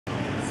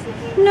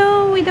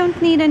No, we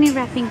don't need any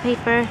wrapping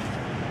paper.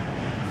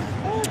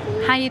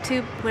 Hi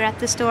YouTube, we're at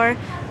the store,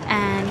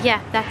 and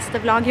yeah, that's the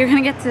vlog you're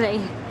gonna get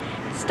today.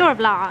 Store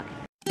vlog.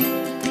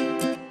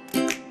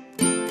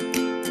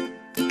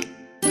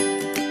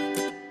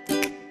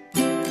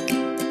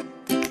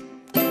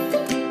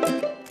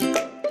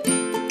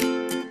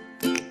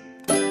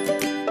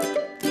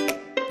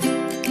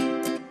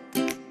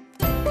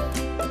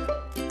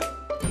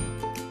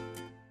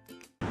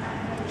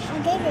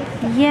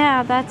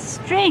 Yeah, that's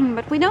string,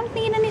 but we don't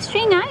need any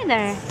string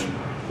either.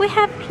 We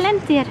have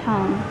plenty at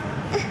home.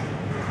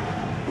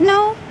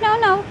 No, no,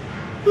 no.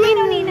 We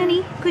don't need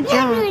any. Good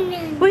job.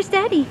 Where's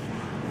Daddy?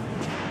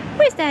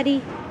 Where's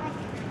Daddy?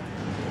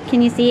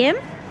 Can you see him?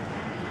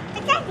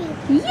 Daddy.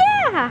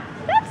 Yeah,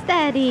 that's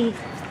Daddy.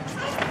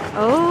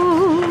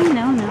 Oh,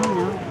 no, no,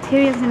 no.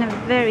 Tyrion's in a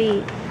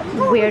very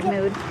weird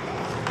mood.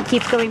 He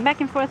keeps going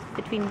back and forth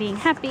between being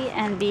happy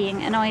and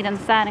being annoyed and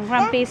sad and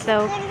grumpy,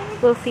 so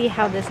we'll see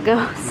how this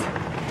goes.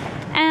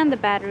 And the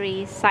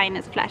battery sign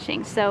is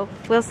flashing, so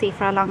we'll see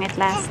for how long it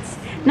lasts.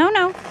 No,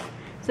 no.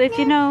 So if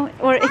you know,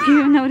 or if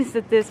you notice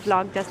that this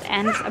vlog just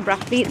ends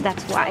abruptly,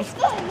 that's why,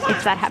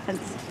 if that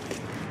happens.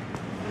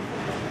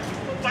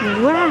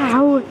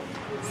 Wow!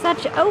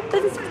 Such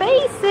open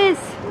spaces!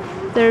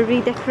 They're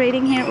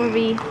redecorating here, or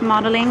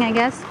remodeling, I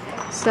guess.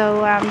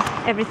 So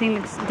everything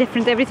looks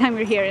different every time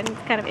we're here, and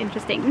it's kind of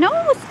interesting. No!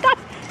 Stop!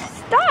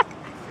 Stop!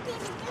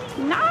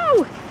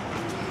 No!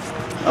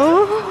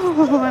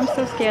 Oh, I'm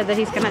so scared that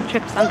he's gonna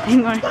trip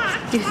something or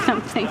do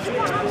something.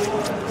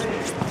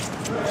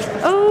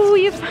 Oh,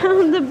 you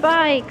found the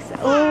bikes.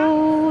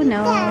 Oh,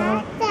 no.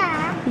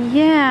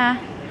 Yeah.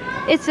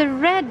 It's a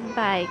red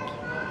bike.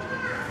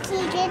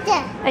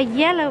 A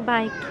yellow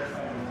bike.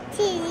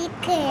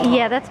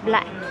 Yeah, that's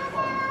black.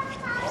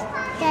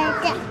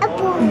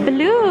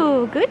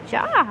 Blue. Good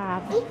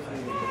job.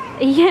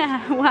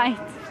 Yeah, white.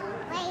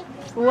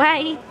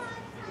 White.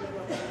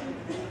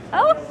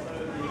 Oh.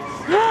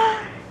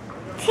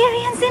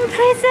 Tyrion's in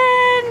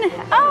prison!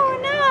 Oh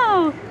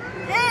no!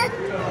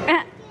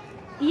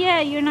 Yeah,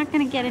 you're not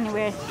gonna get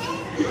anywhere.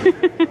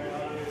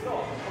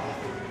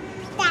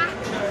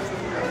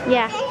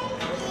 Yeah.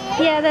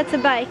 Yeah, that's a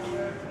bike.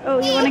 Oh,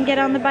 you wanna get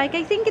on the bike?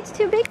 I think it's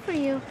too big for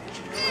you.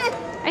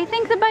 I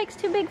think the bike's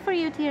too big for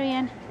you,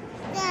 Tyrion.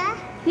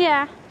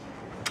 Yeah.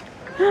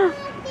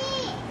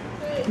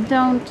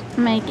 Don't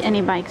make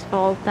any bikes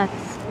fall. That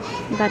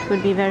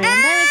would be very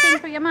embarrassing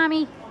for your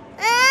mommy.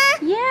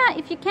 Yeah,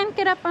 if you can't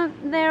get up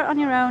there on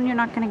your own, you're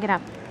not gonna get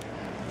up.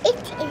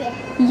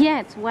 Yeah,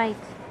 it's white.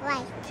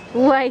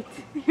 White.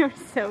 You're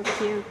so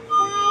cute.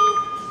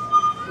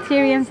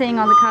 Tyrion saying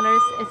all the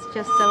colors. It's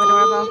just so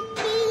adorable.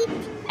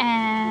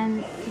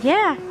 And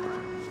yeah,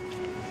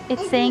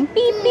 it's saying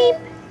beep beep.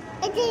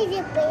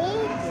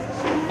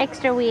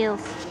 Extra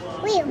wheels.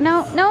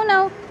 No, no,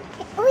 no.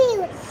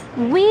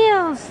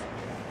 Wheels.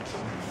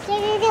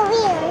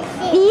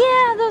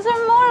 Yeah, those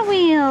are more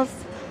wheels.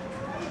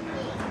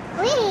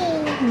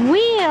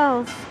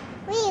 Wheels.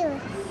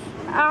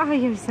 Oh,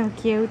 you're so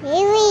cute.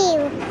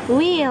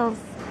 Wheels.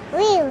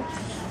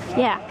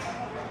 Yeah.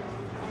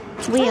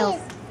 Wheels.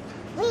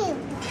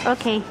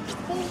 Okay.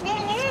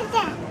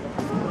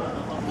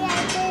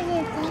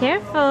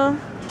 Careful.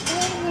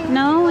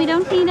 No, we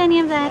don't need any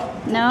of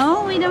that.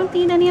 No, we don't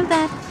need any of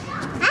that.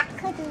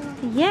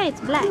 Yeah,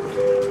 it's black.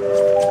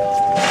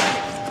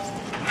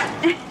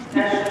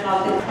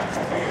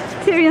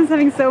 Tyrion's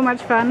having so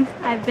much fun.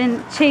 I've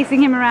been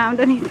chasing him around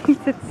and he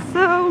thinks it's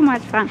so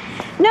much fun.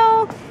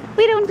 No,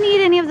 we don't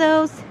need any of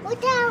those.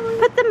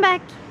 Put them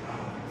back.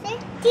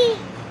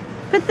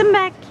 Put them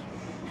back.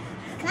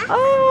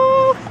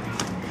 Oh,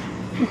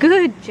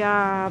 good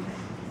job.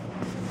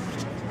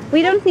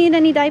 We don't need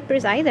any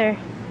diapers either.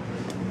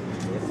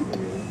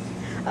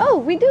 Oh,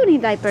 we do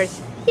need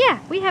diapers. Yeah,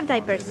 we have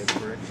diapers.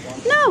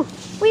 No,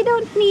 we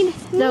don't need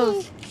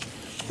those.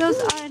 Those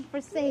aren't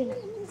for sale.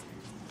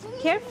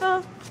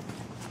 Careful.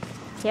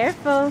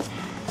 Careful.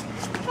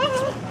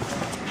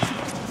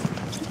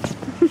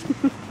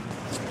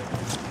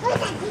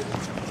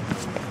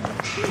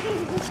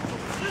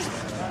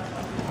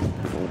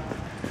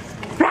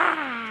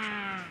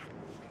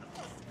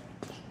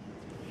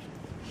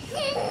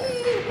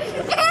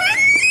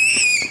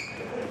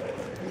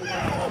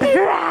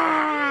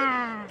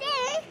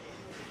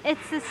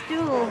 It's a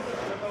stool.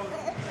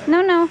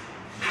 No, no.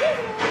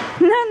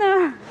 No,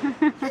 no.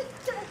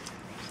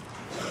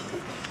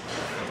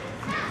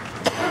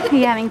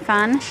 You having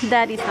fun?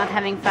 Daddy's not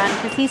having fun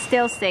because he's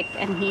still sick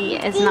and he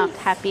is not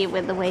happy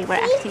with the way we're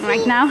acting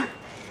right now.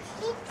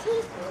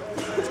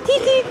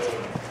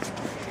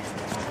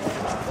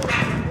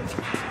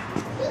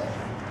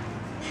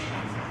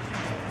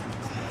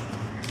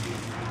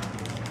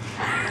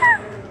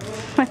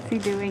 What's he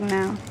doing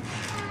now?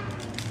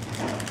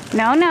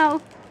 No,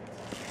 no.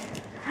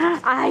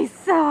 I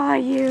saw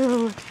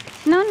you.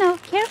 No, no,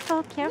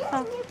 careful,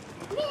 careful.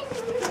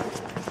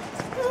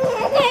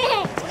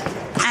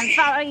 I'm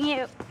following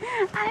you.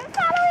 I'm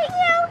following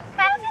you.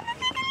 I'm gonna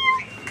tickle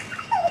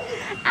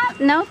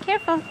you. No,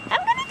 careful.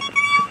 I'm gonna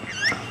tickle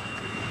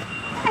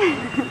you.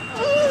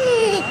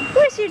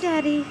 Where's your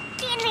daddy?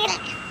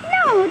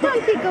 No,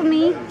 don't tickle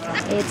me.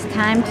 It's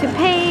time to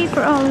pay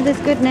for all of this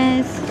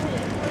goodness.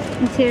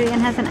 And Tyrion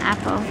has an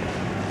apple.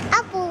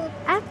 Apple.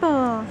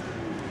 Apple.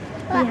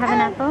 Do you have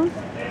an apple?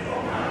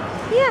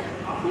 Yeah,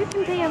 you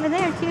can pay over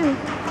there too.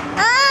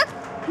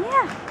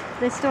 Yeah.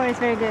 This store is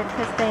very good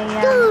because they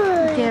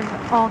give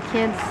all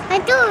kids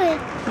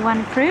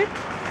one fruit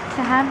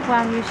to have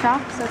while you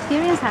shop. So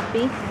Tyrion's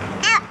happy.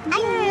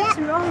 Yeah,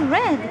 it's all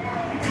red.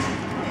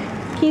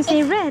 Can you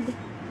say red?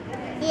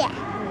 Yeah.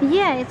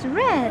 Yeah, it's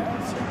red.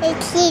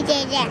 It's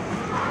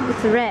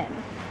red.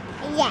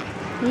 Yeah.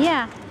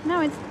 Yeah.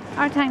 Now it's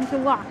our time to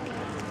walk.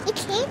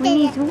 It's We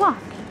need to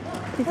walk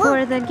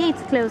before the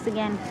gates close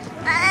again.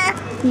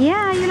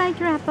 Yeah, you like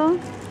your apple?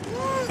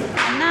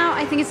 Now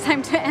I think it's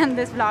time to end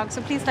this vlog.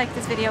 So please like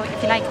this video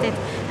if you liked it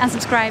and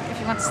subscribe if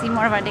you want to see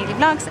more of our daily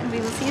vlogs, and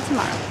we will see you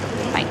tomorrow.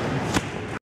 Bye.